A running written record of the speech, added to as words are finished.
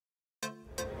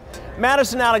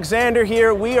Madison Alexander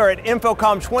here. We are at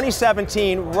InfoComm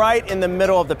 2017, right in the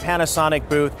middle of the Panasonic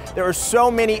booth. There are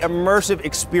so many immersive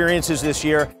experiences this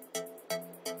year.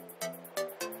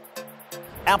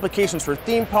 Applications for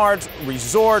theme parks,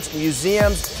 resorts,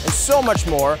 museums, and so much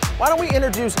more. Why don't we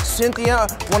introduce Cynthia,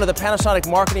 one of the Panasonic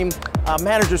marketing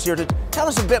managers here, to tell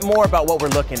us a bit more about what we're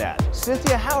looking at.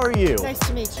 Cynthia, how are you? Nice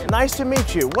to meet you. Nice to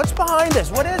meet you. What's behind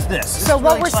us? What is this? So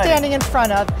what we're standing in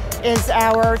front of is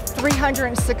our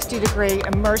 360-degree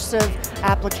immersive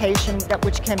application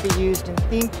which can be used in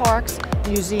theme parks,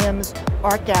 museums,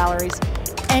 art galleries,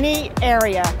 any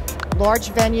area, large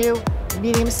venue,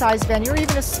 medium-sized venue, or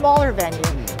even a smaller venue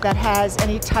that has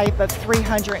any type of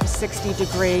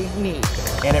 360-degree need.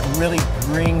 And it really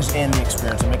brings in the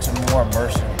experience. It makes a more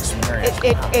immersive experience.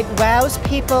 It wows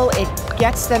people. It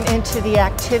gets them into the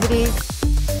activity.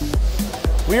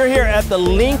 We are here at the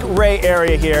Link Ray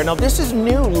area here. Now this is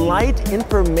new light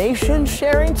information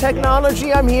sharing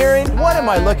technology I'm hearing. What am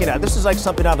I looking at? This is like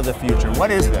something out of the future.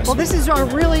 What is this? Well, this is our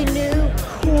really new,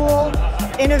 cool,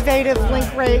 innovative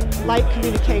Link Ray light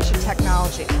communication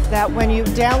technology that when you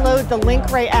download the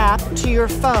Link Ray app to your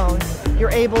phone,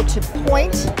 you're able to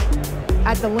point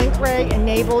at the Link Ray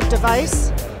enabled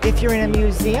device. If you're in a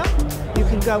museum, you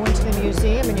can go into the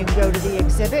museum and you can go to the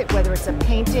exhibit, whether it's a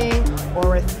painting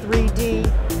or a 3D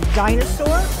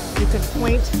dinosaur. You can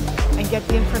point and get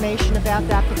the information about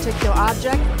that particular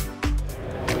object.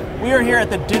 We are here at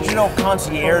the digital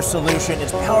concierge solution.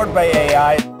 It's powered by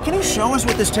AI. Can you show us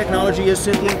what this technology is,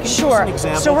 Cynthia? Can you Sure. give us an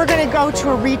example? So we're going to go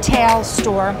to a retail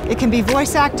store. It can be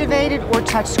voice activated or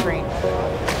touchscreen.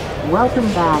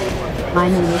 Welcome back. My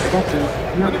name is Becky,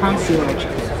 your concierge.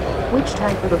 Which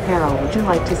type of apparel would you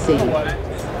like to see?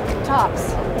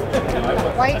 Tops.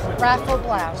 White raffle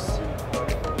blouse.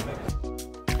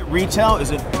 Retail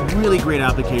is a really great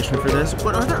application for this,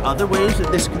 but are there other ways that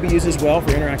this could be used as well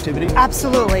for interactivity?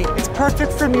 Absolutely. It's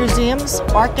perfect for museums,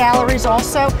 art galleries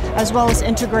also, as well as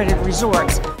integrated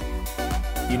resorts.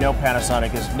 You know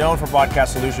Panasonic is known for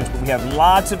broadcast solutions, but we have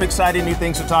lots of exciting new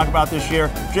things to talk about this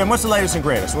year. Jim, what's the latest and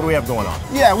greatest? What do we have going on?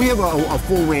 Yeah, we have a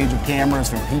full range of cameras,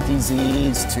 from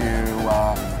PTZs to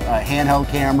handheld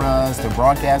cameras to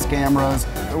broadcast cameras.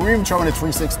 We're even showing a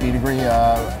 360-degree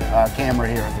camera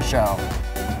here at the show.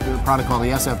 We have a product called the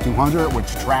SF200, which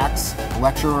tracks the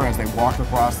lecturer as they walk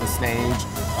across the stage.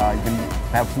 You can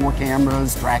have 4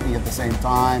 cameras tracking at the same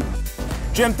time.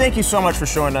 Jim, thank you so much for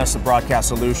showing us the broadcast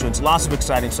solutions. Lots of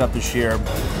exciting stuff this year.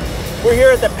 We're here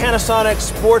at the Panasonic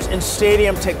Sports and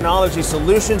Stadium Technology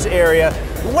Solutions area.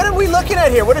 What are we looking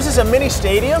at here? What is this, a mini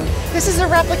stadium? This is a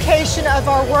replication of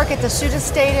our work at the Suda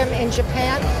Stadium in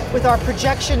Japan with our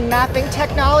projection mapping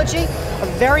technology, a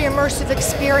very immersive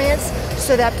experience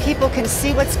so that people can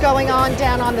see what's going on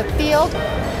down on the field.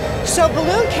 So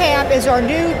Balloon Cam is our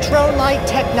new drone light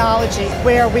technology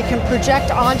where we can project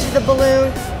onto the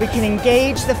balloon, we can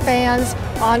engage the fans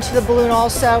onto the balloon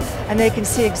also, and they can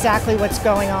see exactly what's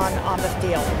going on the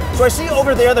field. So I see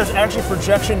over there there's actually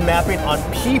projection mapping on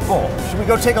people. Should we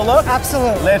go take a look?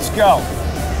 Absolutely. Let's go.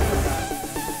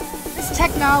 This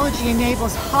technology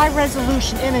enables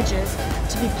high-resolution images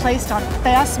to be placed on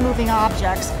fast-moving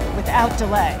objects without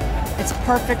delay. It's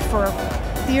perfect for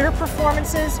theater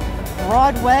performances,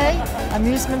 Broadway,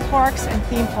 amusement parks, and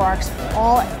theme parks,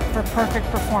 all for perfect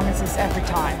performances every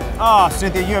time. Oh,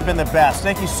 Cynthia, you have been the best.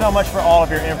 Thank you so much for all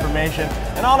of your information.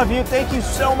 And all of you, thank you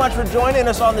so much for joining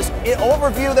us on this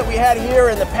overview that we had here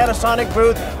in the Panasonic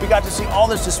booth. We got to see all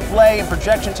this display and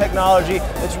projection technology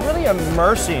that's really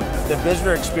immersing the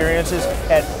visitor experiences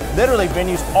at literally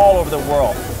venues all over the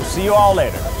world. We'll see you all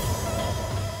later.